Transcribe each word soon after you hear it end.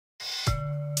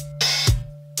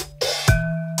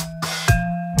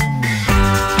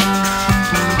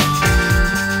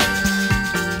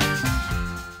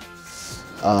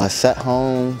Sat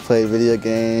home, played video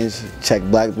games, checked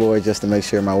Blackboard just to make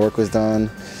sure my work was done,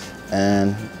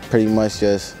 and pretty much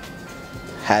just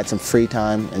had some free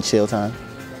time and chill time.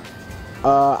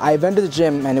 I went to the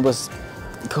gym and it was,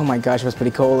 oh my gosh, it was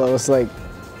pretty cold. I was like,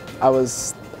 I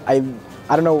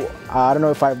don't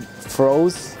know if I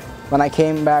froze when I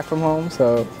came back from home.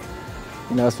 So,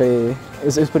 you know, it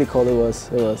was pretty cold. It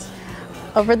was.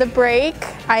 Over the break,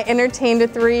 I entertained a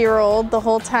 3-year-old the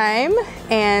whole time,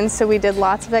 and so we did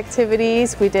lots of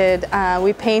activities. We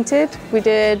painted, we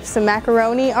did some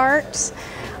macaroni art.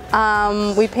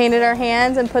 We painted our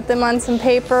hands and put them on some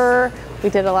paper. We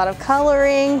did a lot of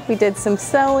coloring, we did some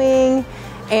sewing,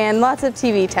 and lots of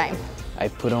TV time. I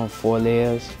put on 4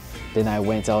 layers, then I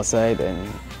went outside,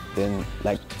 and then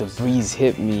like the breeze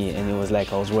hit me, and it was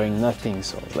like I was wearing nothing,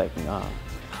 so I was like, nah.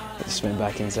 I just went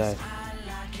back inside.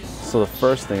 So the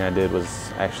first thing I did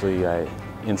was actually I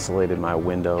insulated my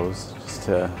windows just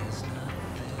to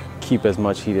keep as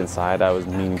much heat inside. I was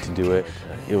meaning to do it.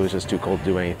 It was just too cold to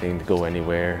do anything, to go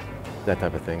anywhere, that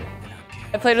type of thing.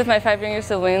 I played with my 5 younger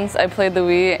siblings, I played the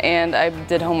Wii, and I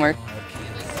did homework.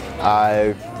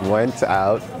 I went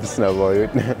out to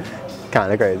snowboard,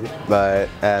 kind of crazy,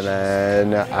 and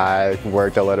then I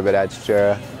worked a little bit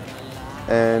extra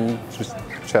and just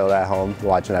chilled at home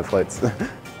watching Netflix.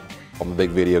 I'm a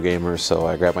big video gamer, so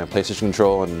I grabbed my PlayStation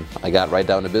control and I got right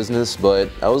down to business,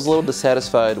 but I was a little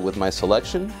dissatisfied with my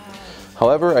selection.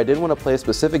 However, I did want to play a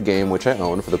specific game which I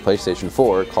own for the PlayStation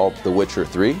 4 called The Witcher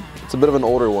 3. It's a bit of an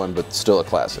older one, but still a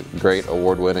classic. Great,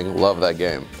 award-winning, love that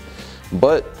game.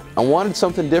 But I wanted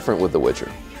something different with The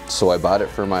Witcher, so I bought it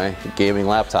for my gaming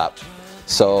laptop.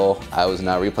 So I was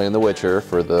now replaying The Witcher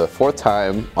for the 4th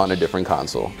time on a different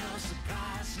console.